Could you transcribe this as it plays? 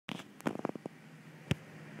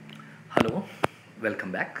Hello,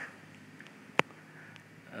 welcome back.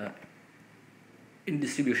 In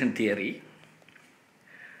distribution theory,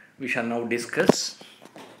 we shall now discuss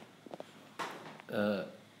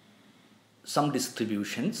some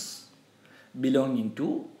distributions belonging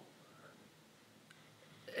to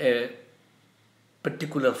a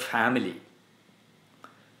particular family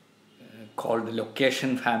called the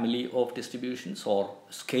location family of distributions, or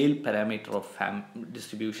scale parameter of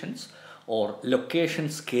distributions, or location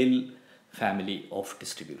scale family of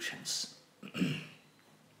distributions.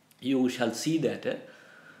 You shall see that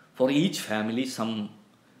for each family some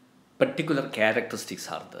particular characteristics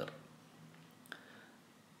are there.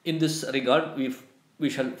 In this regard, we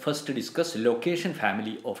shall first discuss location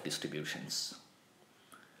family of distributions.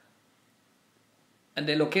 And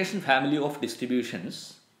the location family of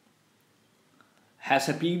distributions has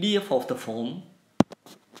a PDF of the form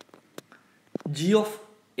g of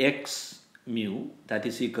x mu, that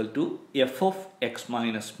is equal to f of x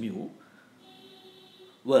minus mu,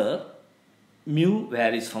 where mu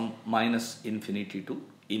varies from minus infinity to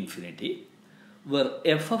infinity, where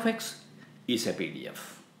f of x is a PDF.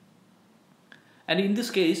 And in this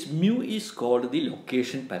case, mu is called the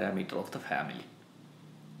location parameter of the family.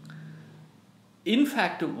 In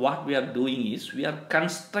fact, what we are doing is we are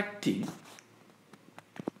constructing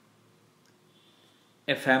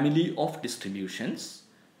a family of distributions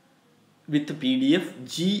with the PDF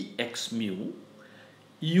gx mu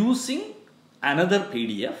using another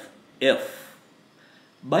PDF f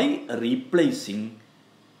by replacing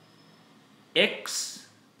x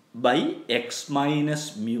by x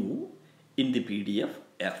minus mu in the PDF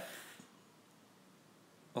f.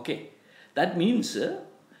 Okay, that means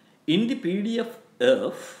in the PDF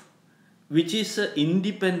f, which is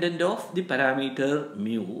independent of the parameter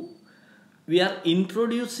mu, we are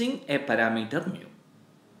introducing a parameter mu.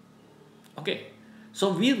 Okay,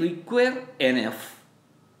 so we require an f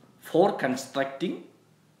for constructing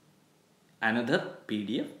another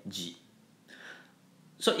PDF g.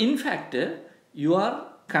 So in fact, you are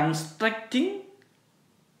constructing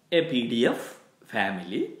a PDF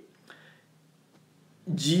family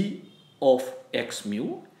g of x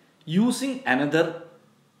mu using another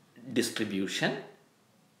distribution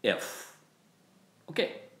f. Okay.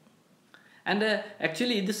 And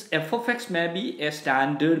actually this f of x may be a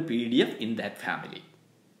standard PDF in that family.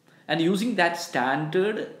 And using that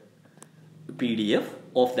standard PDF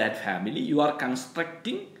of that family, you are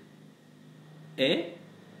constructing a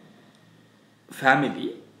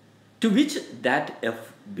family to which that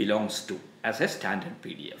f belongs to as a standard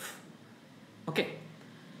PDF. Okay.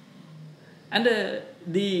 And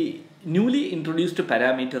the newly introduced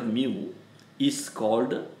parameter mu is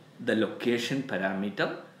called the location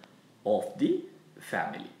parameter of the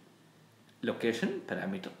family. Location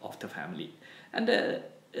parameter of the family. And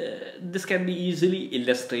this can be easily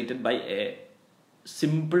illustrated by a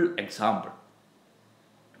simple example.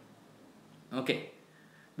 Okay,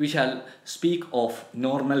 we shall speak of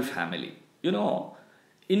normal family. You know,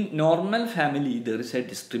 in normal family there is a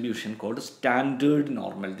distribution called standard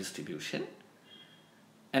normal distribution,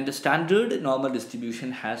 and the standard normal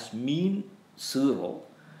distribution has mean 0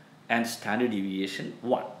 and standard deviation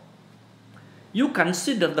 1. You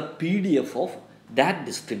consider the PDF of that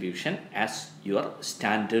distribution as your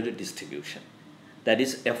standard distribution. That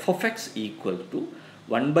is f of x equal to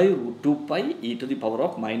 1 by root 2 pi e to the power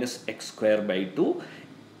of minus x square by 2,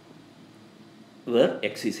 where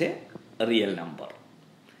x is a real number.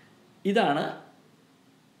 ഇതാണ്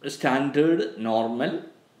standard normal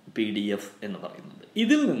PDF എന്ന് പറയുന്നത്.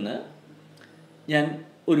 ഇതിൽ നിന്ന് ഞാൻ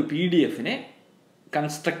ഒരു PDFനെ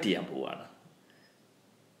construct ചെയ്യാൻ പോവുകയാണ്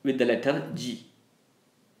with the letter g,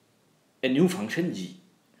 a new function g,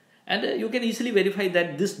 and you can easily verify that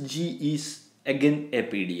this g is again a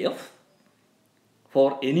PDF for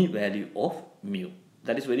any value of mu.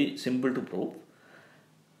 That is very simple to prove.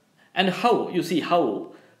 And how, you see how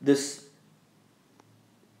this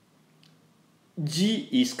g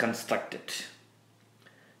is constructed.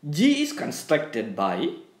 G is constructed by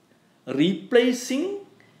replacing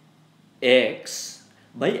x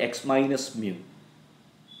by x minus mu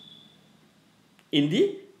in the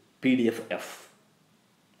PDF f.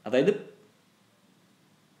 അതായത്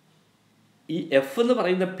ഈ F എന്ന്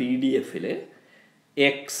പറയുന്ന PDF-ൽ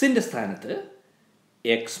എക്സിൻ്റെ സ്ഥാനത്ത്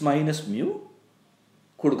X minus mu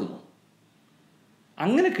കൊടുക്കുന്നു.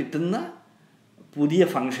 അങ്ങനെ കിട്ടുന്ന പുതിയ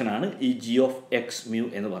ഫംഗ്ഷനാണ് ഈ ജി ഓഫ് എക്സ് മ്യൂ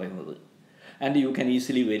എന്ന് പറയുന്നത്. And you can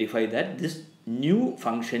easily verify that this new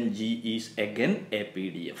function G is again A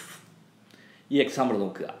PDF. ഈ എക്സാമ്പിൾ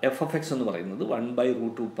നോക്കുക. എഫ് ഓഫ് എക്സ് എന്ന് പറയുന്നത് 1 by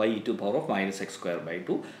root 2 pi e to the power of minus x square by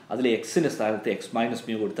 2. അതിൽ എക്സിൻ്റെ സ്ഥാനത്ത് X minus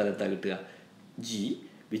mu കൊടുത്താൽ എന്താ കിട്ടുക? G.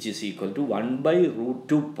 which is equal to 1 by root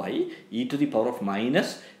 2 pi e to the power of minus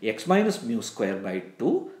x minus mu square by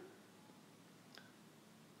 2.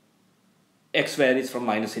 X varies from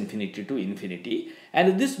minus infinity to infinity, and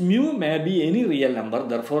this mu may be any real number,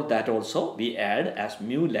 therefore that also we add as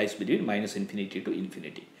mu lies between minus infinity to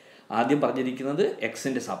infinity. ആദ്യം പറഞ്ഞിരിക്കുന്നത്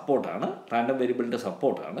എക്സിൻ്റെ സപ്പോർട്ടാണ്, random വേരിയബിളിൻ്റെ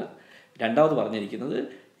സപ്പോർട്ടാണ്. രണ്ടാമത് പറഞ്ഞിരിക്കുന്നത്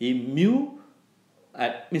ഈ mu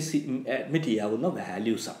admit ചെയ്യാവുന്ന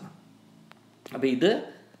വാല്യൂസാണ്. അപ്പോൾ ഇത്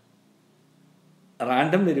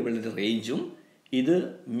റാൻഡം വേരിയബിളിൻ്റെ റേഞ്ചും ഇത്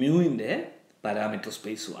മ്യൂവിൻ്റെ പാരാമീറ്റർ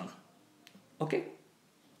സ്പേസുമാണ്. ഓക്കെ,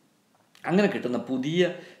 അങ്ങനെ കിട്ടുന്ന പുതിയ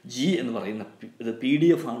ജി എന്ന് പറയുന്ന ഇത്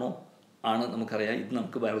PDF ആണ് നമുക്കറിയാം. ഇത്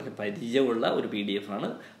നമുക്ക് വളരെ പരിചയമുള്ള ഒരു PDF ആണ്.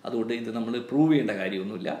 അതുകൊണ്ട് ഇത് നമ്മൾ പ്രൂവ് ചെയ്യേണ്ട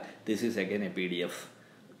കാര്യമൊന്നുമില്ല. This is again A PDF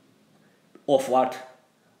of what?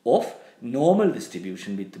 Of normal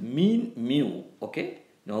distribution with mean mu. Okay,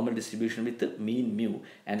 normal distribution with mean mu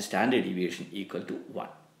and standard deviation equal to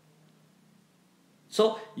 1. So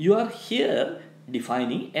you are here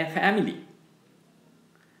defining a family.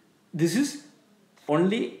 This is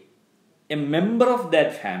only a member of that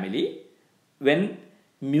family when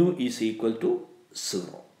mu is equal to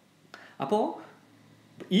 0. അപ്പോൾ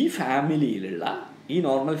ഈ ഫാമിലിയിലുള്ള, ഈ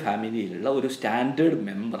normal ഫാമിലിയിലുള്ള ഒരു standard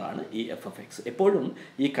മെമ്പറാണ് ഈ FF(x). എപ്പോഴും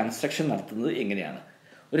ഈ construction നടത്തുന്നത് എങ്ങനെയാണ്?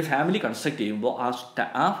 ഒരു ഫാമിലി കൺസ്ട്രക്ട് ചെയ്യുമ്പോൾ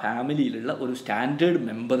ആ ഫാമിലിയിലുള്ള ഒരു സ്റ്റാൻഡേർഡ്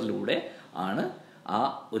മെമ്പറിലൂടെ ആണ് ആ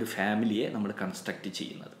ഒരു ഫാമിലിയെ നമ്മൾ കൺസ്ട്രക്റ്റ്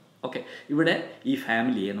ചെയ്യുന്നത്. ഓക്കെ, ഇവിടെ ഈ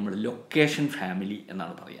ഫാമിലിയെ നമ്മൾ ലൊക്കേഷൻ ഫാമിലി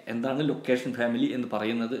എന്നാണ് പറയുക. എന്താണ് ലൊക്കേഷൻ ഫാമിലി എന്ന്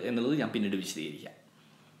പറയുന്നത് എന്നുള്ളത് ഞാൻ പിന്നീട് വിശദീകരിക്കാം.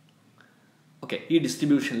 ഓക്കെ, ഈ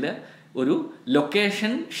ഡിസ്ട്രിബ്യൂഷനിൽ ഒരു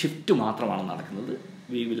ലൊക്കേഷൻ ഷിഫ്റ്റ് മാത്രമാണ് നടക്കുന്നത്.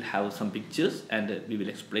 We will have some pictures and we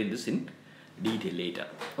will explain this in detail later.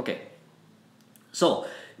 Okay, so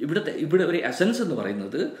ഇവിടെ ഒരു എസൻസ് എന്ന്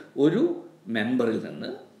പറയുന്നത് ഒരു മെമ്പറിൽ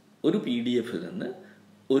നിന്ന്, ഒരു PDF-ൽ നിന്ന്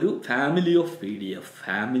ഒരു ഫാമിലി ഓഫ്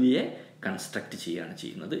ഫാമിലിയെ കൺസ്ട്രക്റ്റ് ചെയ്യുകയാണ്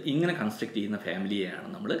ചെയ്യുന്നത്. ഇങ്ങനെ കൺസ്ട്രക്റ്റ് ചെയ്യുന്ന ഫാമിലിയെയാണ്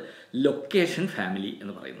നമ്മൾ ലൊക്കേഷൻ ഫാമിലി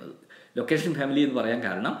എന്ന് പറയുന്നത്. ലൊക്കേഷൻ ഫാമിലി എന്ന് പറയാൻ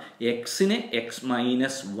കാരണം എക്സിനെ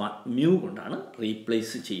x-1 മ്യൂ കൊണ്ടാണ്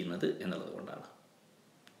റീപ്ലേസ് ചെയ്യുന്നത് എന്നുള്ളത് കൊണ്ടാണ്.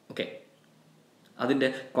 ഓക്കെ, അതിൻ്റെ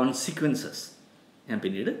കോൺസിക്വൻസസ് ഞാൻ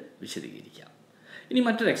പിന്നീട് വിശദീകരിക്കാം. ഇനി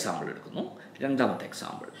മറ്റൊരു എക്സാമ്പിൾ എടുക്കുന്നു, രണ്ടാമത്തെ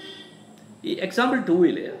എക്സാമ്പിൾ. ഈ example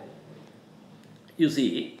 2-ൽ you see,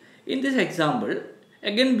 in this example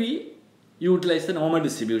again we utilize the normal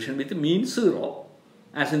distribution with mean 0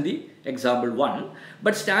 as in the example 1,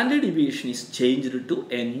 but standard deviation is changed to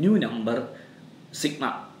a new number sigma,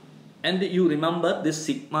 and you remember this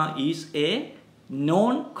sigma is a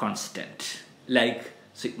non-constant, like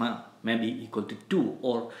sigma may be equal to 2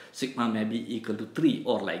 or sigma may be equal to 3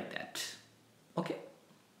 or like that. Okay,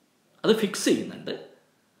 അത് fix ചെയ്യുന്നുണ്ട്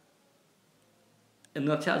എന്ന്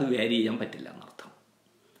വെച്ചാൽ അത് vary ചെയ്യാൻ പറ്റില്ല എന്നർത്ഥം.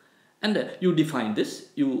 And you define this,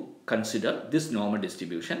 you consider this normal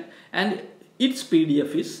distribution, and its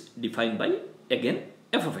PDF is defined by again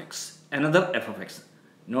f(x), another f(x),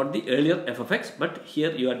 not the earlier f(x), but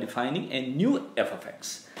here you are defining a new f(x),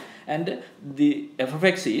 and the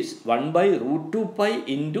f(x) is 1 by root 2 pi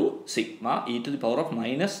into sigma e to the power of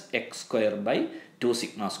minus x square by 2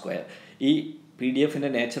 sigma square. ഈ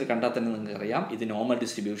PDF-ൻ്റെ nature കണ്ടാൽ തന്നെ നിങ്ങൾക്കറിയാം, ഇത് normal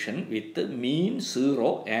distribution with mean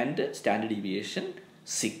 0 and standard deviation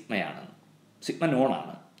സിഗ്മയാണ്, sigma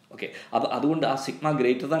നോണാണ്. Okay, അപ്പോൾ അതുകൊണ്ട് ആ sigma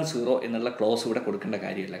greater than 0 എന്നുള്ള close ഇവിടെ കൊടുക്കേണ്ട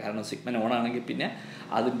കാര്യമില്ല. കാരണം സിഗ്മ നോണാണെങ്കിൽ പിന്നെ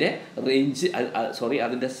അതിൻ്റെ റേഞ്ച്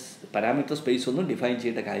അതിൻ്റെ പാരാമീറ്റർ സ്പേസ് ഒന്നും ഡിഫൈൻ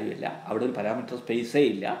ചെയ്യേണ്ട കാര്യമില്ല. അവിടെ ഒരു പാരാമീറ്റർ സ്പേസേ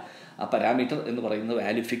ഇല്ല. ആ പാരാമീറ്റർ എന്ന് പറയുന്ന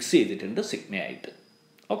വാല്യൂ ഫിക്സ് ചെയ്തിട്ടുണ്ട് സിഗ്മയായിട്ട്.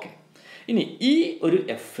 ഓക്കെ, ഇനി ഈ ഒരു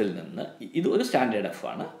എഫിൽ നിന്ന്, ഇത് ഒരു സ്റ്റാൻഡേർഡ് എഫ്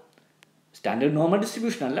ആണ്, സ്റ്റാൻഡേർഡ് നോർമൽ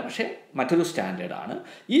ഡിസ്ട്രിബ്യൂഷൻ അല്ല, പക്ഷേ മറ്റൊരു സ്റ്റാൻഡേർഡാണ്.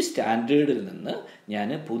 ഈ സ്റ്റാൻഡേർഡിൽ നിന്ന് ഞാൻ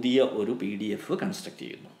പുതിയ ഒരു PDF കൺസ്ട്രക്റ്റ്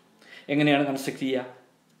ചെയ്യുന്നു. എങ്ങനെയാണ് കൺസ്ട്രക്റ്റ് ചെയ്യുക?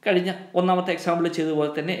 കഴിഞ്ഞ ഒന്നാമത്തെ എക്സാമ്പിൾ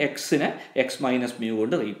ചെയ്തതുപോലെ തന്നെ എക്സിനെ x-μ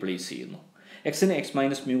കൊണ്ട് റീപ്ലേസ് ചെയ്യുന്നു. എക്സിനെ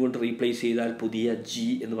x-μ കൊണ്ട് റീപ്ലേസ് ചെയ്താൽ പുതിയ g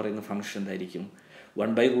എന്ന് പറയുന്ന ഫംഗ്ഷൻ എന്തായിരിക്കും?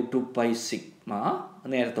 1 by root 2 pi sigma,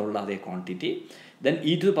 നേരത്തെ ഉള്ള അതേ quantity, then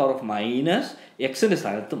e to the power of minus എക്സിൻ്റെ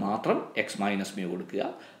സ്ഥാനത്ത് മാത്രം x-μ കൊടുക്കുക.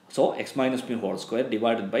 So x-μ whole square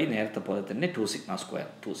divided by നേരത്തെ പോലെ തന്നെ 2 sigma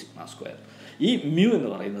square. ഈ മ്യൂ എന്ന്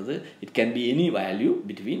പറയുന്നത് it can be any value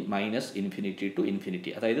between -∞ to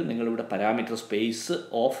 ∞. അതായത് നിങ്ങളിവിടെ parameter space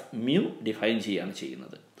of mu define ചെയ്യുകയാണ്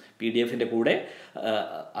ചെയ്യുന്നത്. PDF-ൻ്റെ കൂടെ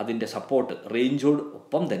അതിൻ്റെ സപ്പോർട്ട് റേഞ്ചോട്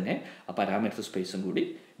ഒപ്പം തന്നെ ആ പാരാമീറ്റർ സ്പേസും കൂടി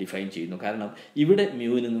ഡിഫൈൻ ചെയ്യുന്നു. കാരണം ഇവിടെ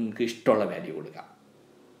മ്യൂവിന് നിങ്ങൾക്ക് ഇഷ്ടമുള്ള വാല്യൂ കൊടുക്കാം.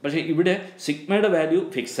 പക്ഷേ ഇവിടെ സിഗ്മയുടെ വാല്യൂ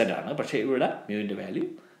ഫിക്സഡ് ആണ്, പക്ഷേ ഇവിടെ മ്യൂവിൻ്റെ വാല്യൂ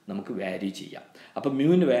നമുക്ക് വാരി ചെയ്യാം. അപ്പോൾ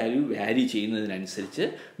മ്യൂവിന് വാല്യൂ വാരി ചെയ്യുന്നതിനനുസരിച്ച്,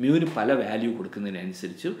 മ്യൂവിന് പല വാല്യൂ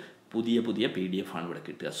കൊടുക്കുന്നതിനനുസരിച്ച് പുതിയ PDF ആണ് ഇവിടെ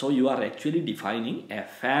കിട്ടുക. So you are actually defining A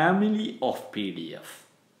family of PDF.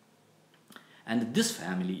 And this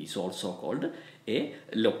family is also called A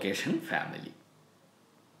location family.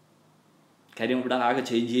 കാര്യം ഇവിടെ ആകെ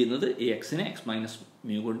ചേഞ്ച് ചെയ്യുന്നത് ഈ എക്സിനെ എക്സ് മൈനസ്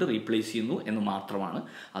മ്യൂ കൊണ്ട് റീപ്ലേസ് ചെയ്യുന്നു എന്ന് മാത്രമാണ്.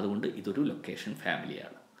 അതുകൊണ്ട് ഇതൊരു ലൊക്കേഷൻ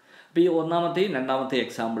ഫാമിലിയാണ്. അപ്പോൾ ഈ ഒന്നാമത്തെയും രണ്ടാമത്തെ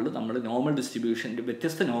എക്സാമ്പിളിൽ നമ്മൾ നോർമൽ ഡിസ്ട്രിബ്യൂഷൻ്റെ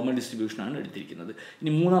വ്യത്യസ്ത നോർമൽ ഡിസ്ട്രിബ്യൂഷനാണ് എടുത്തിരിക്കുന്നത്.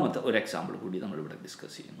 ഇനി മൂന്നാമത്തെ ഒരു എക്സാമ്പിൾ കൂടി നമ്മളിവിടെ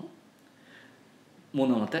ഡിസ്കസ് ചെയ്യുന്നു.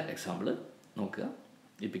 മൂന്നാമത്തെ എക്സാമ്പിൾ നോക്കുക.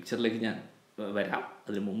 ഈ പിക്ചറിലേക്ക് ഞാൻ വരാം.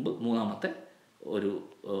 അതിന് മുമ്പ് മൂന്നാമത്തെ ഒരു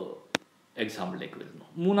എക്സാമ്പിളിലേക്ക് വരുന്നു.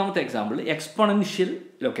 മൂന്നാമത്തെ എക്സാമ്പിൾ എക്സ്പോണൻഷ്യൽ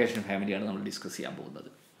ലൊക്കേഷൻ ഫാമിലിയാണ് നമ്മൾ ഡിസ്കസ് ചെയ്യാൻ പോകുന്നത്.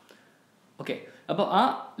 ഓക്കെ, അപ്പോൾ ആ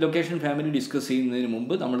ലൊക്കേഷൻ ഫാമിലി ഡിസ്കസ് ചെയ്യുന്നതിന്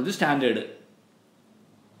മുമ്പ് നമ്മളൊരു സ്റ്റാൻഡേർഡ്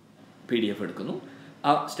PDF എടുക്കുന്നു.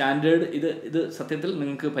 ആ സ്റ്റാൻഡേർഡ് ഇത് സത്യത്തിൽ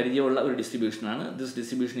നിങ്ങൾക്ക് പരിചയമുള്ള ഒരു ഡിസ്ട്രിബ്യൂഷനാണ്. This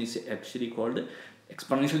distribution is actually called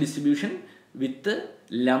exponential distribution with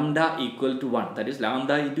lambda equal to 1. That is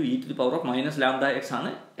lambda into E two the power of minus lambda X ആണ്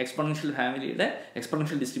എക്സ്പോണൻഷ്യൽ ഫാമിലിയുടെ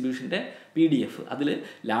എക്സ്പോണൻഷ്യൽ ഡിസ്ട്രിബ്യൂഷൻ്റെ PDF. അതിൽ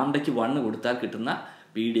ലാംഡയ്ക്ക് 1 കൊടുത്താൽ കിട്ടുന്ന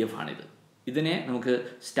PDF ആണിത്. ഇതിനെ നമുക്ക്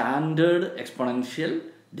സ്റ്റാൻഡേർഡ് എക്സ്പോണൻഷ്യൽ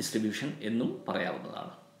ഡിസ്ട്രിബ്യൂഷൻ എന്നും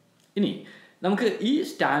പറയാവുന്നതാണ്. ഇനി നമുക്ക് ഈ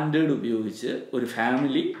സ്റ്റാൻഡേർഡ് ഉപയോഗിച്ച് ഒരു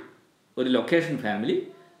ഫാമിലി, ഒരു ലൊക്കേഷൻ ഫാമിലി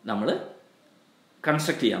നമ്മൾ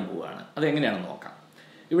കൺസ്ട്രക്ട് ചെയ്യാൻ പോവുകയാണ്. അതെങ്ങനെയാണെന്ന് നോക്കാം.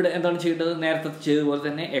 ഇവിടെ എന്താണ് ചെയ്യേണ്ടത്? നേരത്തെ ചെയ്തതുപോലെ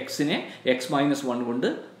തന്നെ എക്സിനെ എക്സ് മൈനസ്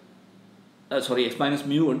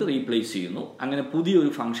മ്യൂ കൊണ്ട് റീപ്ലേസ് ചെയ്യുന്നു. അങ്ങനെ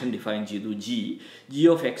പുതിയൊരു ഫംഗ്ഷൻ ഡിഫൈൻ ചെയ്തു, G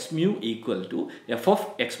of X mu equal to F of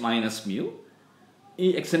X minus mu. ഈ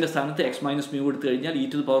എക്സിൻ്റെ സ്ഥാനത്ത് എക്സ് മൈനസ് മ്യൂ എടുത്തു കഴിഞ്ഞാൽ E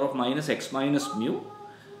two the power of minus X minus mu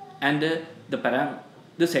and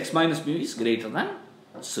this x minus mu is greater than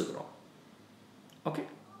 0. Okay,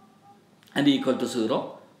 and equal to 0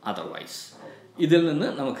 otherwise. ഇതിൽ നിന്ന്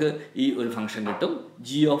നമുക്ക് ഈ ഒരു ഫംഗ്ഷൻ കിട്ടും,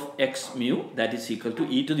 g of x mu that is equal to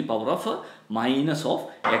e to the power of minus of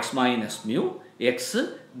x minus mu x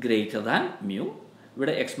greater than mu.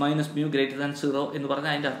 ഇവിടെ x minus mu greater than 0 എന്ന്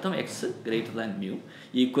പറഞ്ഞാൽ അതിൻ്റെ അർത്ഥം x greater than mu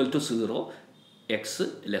equal to 0 x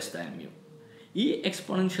less than mu. ഈ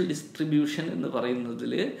exponential distribution എന്ന്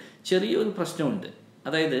പറയുന്നതിൽ ചെറിയൊരു പ്രശ്നമുണ്ട്.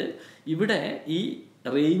 അതായത് ഇവിടെ ഈ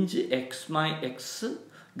range X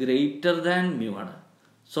greater than mu ആണ്.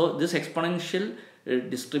 So this exponential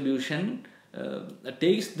distribution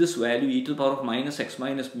takes this value E two the power of minus X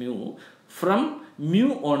minus mu from mu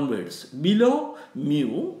onwards below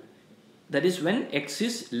mu. That is when X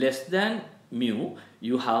is less than mu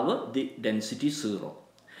you have the density 0.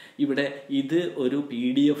 ഇവിടെ ഇത് ഒരു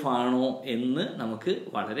PDF ആണോ എന്ന് നമുക്ക്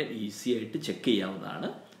വളരെ easy ആയിട്ട് check ചെയ്യാവുന്നതാണ്.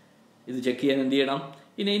 ഇത് ചെക്ക് ചെയ്യാൻ എന്ത് ചെയ്യണം?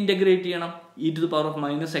 ഇതിനെ ഇൻ്റഗ്രേറ്റ് ചെയ്യണം. E two the power of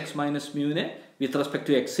minus X minus മ്യൂവിനെ with respect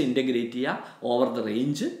to X integrate ചെയ്യുക over the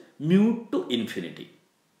range mu two infinity.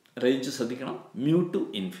 Range ശ്രദ്ധിക്കണം, മ്യൂ ടു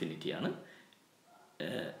ഇൻഫിനിറ്റിയാണ്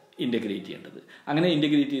ഇൻ്റഗ്രേറ്റ് ചെയ്യേണ്ടത്. അങ്ങനെ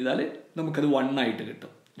ഇൻ്റഗ്രേറ്റ് ചെയ്താൽ നമുക്കത് 1 ആയിട്ട്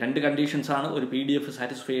കിട്ടും. രണ്ട് കണ്ടീഷൻസാണ് ഒരു PDF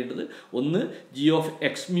സാറ്റിസ്ഫൈ ചെയ്യേണ്ടത്. ഒന്ന് g of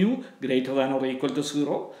x mu greater than or equal to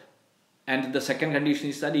 0, and the second condition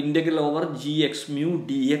is that integral over gx mu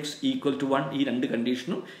dx equal to 1. ഈ രണ്ട്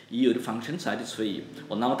കണ്ടീഷനും ഈ ഒരു ഫംഗ്ഷൻ സാറ്റിസ്ഫൈ ചെയ്യും.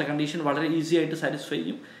 ഒന്നാമത്തെ കണ്ടീഷൻ വളരെ ഈസി ആയിട്ട് സാറ്റിസ്ഫൈ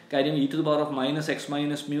ചെയ്യും. കാര്യം E two the power of minus X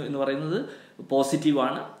minus mu എന്ന് പറയുന്നത്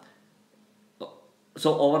പോസിറ്റീവാണ്. So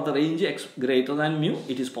over the range x greater than mu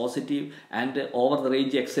it is positive, and over the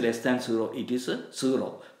range x less than 0 it is 0.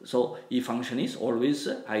 So ഈ function is always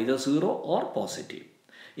either 0 or positive.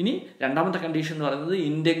 ഇനി രണ്ടാമത്തെ condition എന്ന് പറയുന്നത്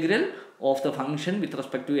integral of the function with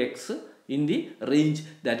respect to x in the range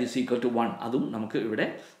that is equal to 1. അതും നമുക്ക് ഇവിടെ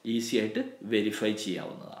easy ആയിട്ട് verify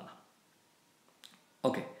ചെയ്യാവുന്നതാണ്.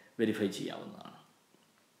 ഓക്കെ, വെരിഫൈ ചെയ്യാവുന്നതാണ്.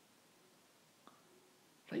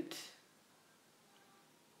 റൈറ്റ്.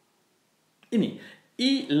 ഇനി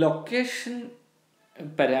ഈ ലൊക്കേഷൻ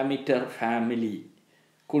പാരാമീറ്റർ ഫാമിലി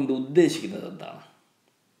കൊണ്ട് ഉദ്ദേശിക്കുന്നത് എന്താണ്?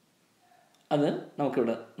 അത്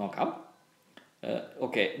നമുക്കിവിടെ നോക്കാം.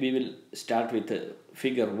 Okay, we will start with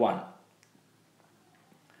figure 1.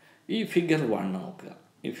 ഈ ഫിഗർ 1 നോക്കുക.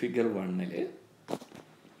 ഈ ഫിഗർ 1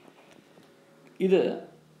 ഇത്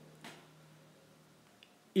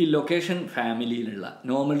ഈ ലൊക്കേഷൻ ഫാമിലിയിലുള്ള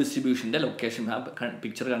നോർമൽ ഡിസ്ട്രിബ്യൂഷൻ്റെ ലൊക്കേഷൻ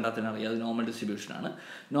പിക്ചർ കണ്ടാൽ തന്നെ അറിയാം അത് നോർമൽ ഡിസ്ട്രിബ്യൂഷനാണ്.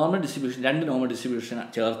 നോർമൽ ഡിസ്ട്രിബ്യൂഷൻ, രണ്ട് നോർമൽ ഡിസ്ട്രിബ്യൂഷൻ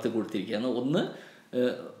ചേർത്ത് കൊടുത്തിരിക്കുകയാണ്. ഒന്ന്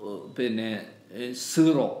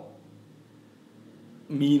 0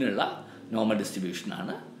 മീനുള്ള നോർമൽ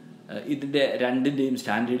ഡിസ്ട്രിബ്യൂഷനാണ്. ഇതിൻ്റെ രണ്ടിൻ്റെയും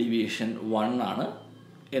സ്റ്റാൻഡേർഡ് ഡീവിയേഷൻ 1 ആണ്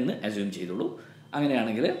എന്ന് അസ്യൂം ചെയ്തോളൂ.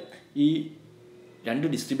 അങ്ങനെയാണെങ്കിൽ ഈ രണ്ട്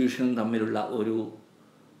ഡിസ്ട്രിബ്യൂഷനും തമ്മിലുള്ള ഒരു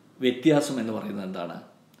വ്യത്യാസം എന്ന് പറയുന്നത് എന്താണ്?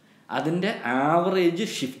 അതിൻ്റെ ആവറേജ്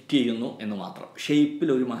ഷിഫ്റ്റ് ചെയ്യുന്നു എന്ന് മാത്രം. ഷേപ്പിൽ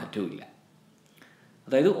ഒരു മാറ്റവും ഇല്ല.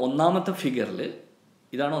 അതായത് ഒന്നാമത്തെ ഫിഗറിൽ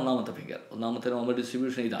ഇതാണ് ഒന്നാമത്തെ ഫിഗർ, ഒന്നാമത്തെ നോർമൽ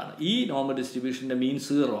ഡിസ്ട്രിബ്യൂഷൻ ഇതാണ്. ഈ നോർമൽ ഡിസ്ട്രിബ്യൂഷൻ്റെ മീൻ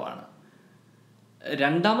 0 ആണ്.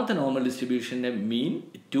 രണ്ടാമത്തെ നോർമൽ ഡിസ്ട്രിബ്യൂഷൻ്റെ മീൻ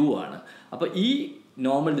 2 ആണ്. അപ്പോൾ ഈ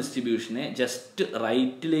നോർമൽ ഡിസ്ട്രിബ്യൂഷനെ ജസ്റ്റ്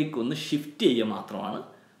റൈറ്റിലേക്കൊന്ന് ഷിഫ്റ്റ് ചെയ്യുക മാത്രമാണ്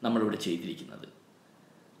നമ്മളിവിടെ ചെയ്തിരിക്കുന്നത്.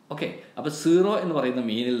 ഓക്കെ, അപ്പോൾ 0 എന്ന് പറയുന്ന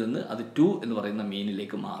മീനിൽ നിന്ന് അത് 2 എന്ന് പറയുന്ന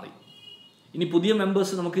മീനിലേക്ക് മാറി. ഇനി പുതിയ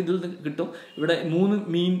മെമ്പേഴ്സ് നമുക്ക് ഇതിൽ നിന്ന് കിട്ടും. ഇവിടെ 3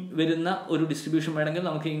 മീൻ വരുന്ന ഒരു ഡിസ്ട്രിബ്യൂഷൻ വേണമെങ്കിൽ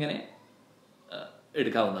നമുക്ക് ഇങ്ങനെ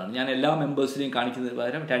എടുക്കാവുന്നതാണ്. ഞാൻ എല്ലാ മെമ്പേഴ്സിനെയും കാണിക്കുന്നതിന്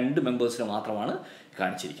പകരം 2 മെമ്പേഴ്സിനെ മാത്രമാണ്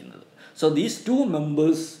കാണിച്ചിരിക്കുന്നത്. So these 2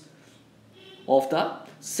 members of the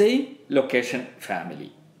same location family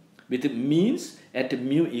with means at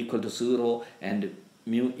mu equal to 0 and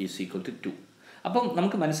mu is equal to 2. അപ്പം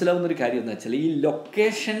നമുക്ക് മനസ്സിലാവുന്നൊരു കാര്യം എന്ന് വെച്ചാൽ ഈ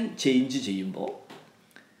ലൊക്കേഷൻ ചേഞ്ച് ചെയ്യുമ്പോൾ,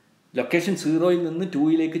 ലൊക്കേഷൻ 0യിൽ നിന്ന്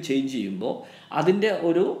 2യിലേക്ക് ചേഞ്ച് ചെയ്യുമ്പോൾ അതിൻ്റെ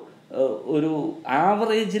ഒരു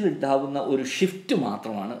ആവറേജിൽ ഉണ്ടാവുന്ന ഒരു ഷിഫ്റ്റ്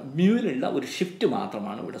മാത്രമാണ്, മ്യൂവിലുള്ള ഒരു ഷിഫ്റ്റ്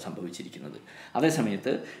മാത്രമാണ് ഇവിടെ സംഭവിച്ചിരിക്കുന്നത്.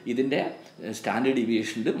 അതേസമയത്ത് ഇതിൻ്റെ സ്റ്റാൻഡേർഡ്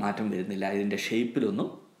ഡീവിയേഷനിൽ മാറ്റം വരുന്നില്ല, ഇതിൻ്റെ ഷേപ്പിലൊന്നും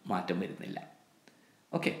മാറ്റം വരുന്നില്ല.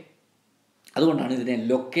 ഓക്കെ, അതുകൊണ്ടാണ് ഇതിനെ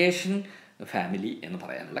ലൊക്കേഷൻ ഫാമിലി എന്ന്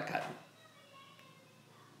പറയാനുള്ള കാരണം.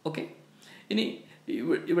 ഓക്കെ, ഇനി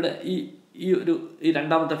ഇവിടെ ഈ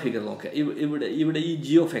രണ്ടാമത്തെ ഫിഗർ നോക്കുക. ഇവിടെ ഈ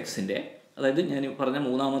ജി ഓഫ് എക്സിൻ്റെ, അതായത് ഞാൻ പറഞ്ഞ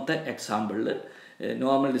മൂന്നാമത്തെ എക്സാമ്പിളിൽ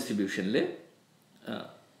നോർമൽ ഡിസ്ട്രിബ്യൂഷനിൽ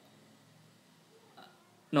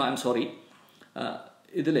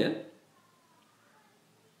ഇതിൽ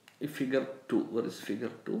ഈ ഫിഗർ 2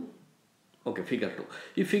 ഓക്കെ, ഫിഗർ 2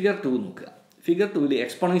 ഈ ഫിഗർ 2 നോക്കുക. ഫിഗർ 2ൽ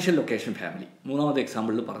എക്സ്പോണൻഷ്യൽ ലൊക്കേഷൻ ഫാമിലി, മൂന്നാമത്തെ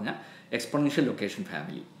എക്സാമ്പിളിൽ പറഞ്ഞ എക്സ്പോണൻഷ്യൽ ലൊക്കേഷൻ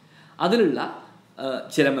ഫാമിലി, അതിലുള്ള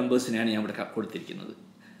ചില മെമ്പേഴ്സിനെയാണ് ഞാൻ ഇവിടെ കൊടുത്തിരിക്കുന്നത്.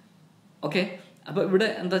 ഓക്കെ, അപ്പോൾ ഇവിടെ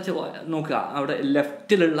എന്താ വെച്ചാൽ നോക്കുക, അവിടെ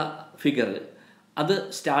ലെഫ്റ്റിലുള്ള ഫിഗർ അത്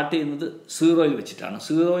സ്റ്റാർട്ട് ചെയ്യുന്നത് 0യിൽ വെച്ചിട്ടാണ്.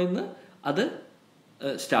 0യിൽ നിന്ന് അത്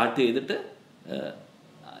സ്റ്റാർട്ട് ചെയ്തിട്ട്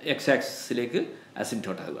എക്സ് ആക്സിസിലേക്ക്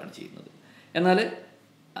അസിംപ്റ്റോട്ട് ആവുകയാണ് ചെയ്യുന്നത്. എന്നാൽ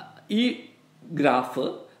ഈ ഗ്രാഫ്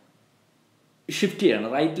ഷിഫ്റ്റ് ചെയ്യാണ്,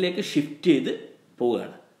 റൈറ്റിലേക്ക് ഷിഫ്റ്റ് ചെയ്ത്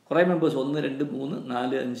പോവുകയാണ്. കുറേ മെമ്പേഴ്സ് 1, 2, 3,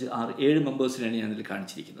 4, 5, 6, 7 മെമ്പേഴ്സിനാണ് ഞാനിതിൽ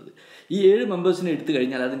കാണിച്ചിരിക്കുന്നത്. ഈ 7 മെമ്പേഴ്സിനെ എടുത്തു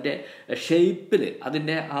കഴിഞ്ഞാൽ അതിൻ്റെ ഷേപ്പിൽ,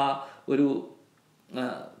 അതിൻ്റെ ആ ഒരു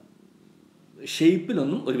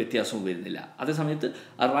ഷേപ്പിലൊന്നും ഒരു വ്യത്യാസവും വരുന്നില്ല. അതേസമയത്ത്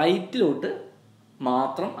റൈറ്റിലോട്ട്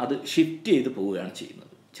മാത്രം അത് ഷിഫ്റ്റ് ചെയ്ത് പോവുകയാണ്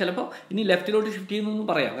ചെയ്യുന്നത്. ചിലപ്പോൾ ഇനി ലെഫ്റ്റിലോട്ട് ഷിഫ്റ്റ് ചെയ്യുന്നതെന്ന്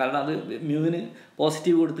പറയാം, കാരണം അത് മ്യൂവിന്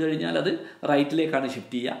പോസിറ്റീവ് കൊടുത്തു കഴിഞ്ഞാൽ അത് റൈറ്റിലേക്കാണ്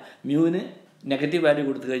ഷിഫ്റ്റ് ചെയ്യുക, മ്യൂവിന് നെഗറ്റീവ് വാല്യൂ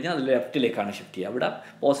കൊടുത്തു കഴിഞ്ഞാൽ അത് ലെഫ്റ്റിലേക്കാണ് ഷിഫ്റ്റ് ചെയ്യുക. അവിടെ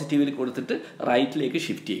പോസിറ്റീവിൽ കൊടുത്തിട്ട് റൈറ്റിലേക്ക്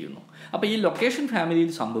ഷിഫ്റ്റ് ചെയ്യുന്നു. അപ്പോൾ ഈ ലൊക്കേഷൻ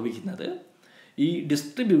ഫാമിലിയിൽ സംഭവിക്കുന്നത് ഈ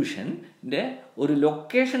ഡിസ്ട്രിബ്യൂഷൻ്റെ ഒരു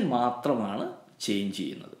ലൊക്കേഷൻ മാത്രമാണ് ചേഞ്ച്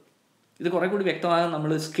ചെയ്യുന്നത്. ഇത് കുറേ കൂടി വ്യക്തമാകാൻ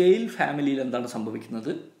നമ്മൾ സ്കെയിൽ ഫാമിലിയിൽ എന്താണ്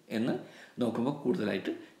സംഭവിക്കുന്നത് എന്ന് നോക്കുമ്പോൾ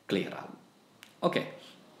കൂടുതലായിട്ട് ക്ലിയർ ആകും. ഓക്കെ,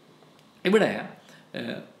 ഇവിടെ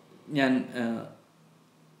ഞാൻ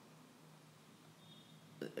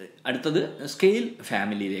അടുത്തത് സ്കെയിൽ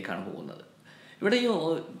ഫാമിലിയിലേക്കാണ് പോകുന്നത്. ഇവിടെ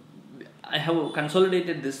I have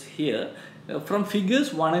consolidated this here from figures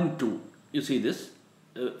 1 and 2. You see this?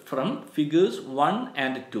 From figures 1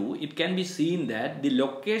 and 2, it can be seen that the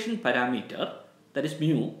location parameter, that is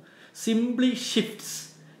mu, simply shifts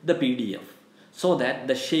the PDF so that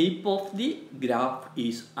the shape of the graph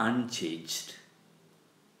is unchanged.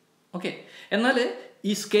 Okay, എന്നാൽ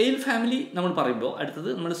ഈ scale family നമ്മൾ പറയുമ്പോൾ അടുത്തത്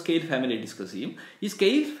നമ്മൾ scale family discuss ചെയ്യും. ഈ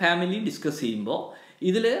scale family discuss ചെയ്യുമ്പോൾ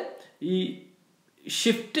ഇതിൽ ഈ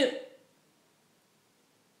ഷിഫ്റ്റ്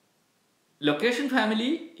ലൊക്കേഷൻ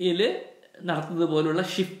ഫാമിലിയിൽ നടത്തുന്നത് പോലുള്ള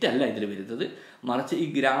ഷിഫ്റ്റ് അല്ല ഇതിൽ വരുന്നത്, മറിച്ച് ഈ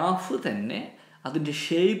ഗ്രാഫ് തന്നെ അതിൻ്റെ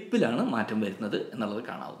ഷേപ്പിലാണ് മാറ്റം വരുന്നത് എന്നുള്ളത്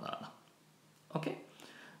കാണാവുന്നതാണ്. Okay,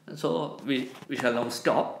 so we shall now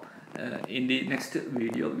stop. In the next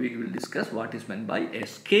video we will discuss what is meant by a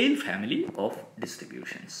scale family of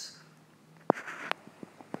distributions.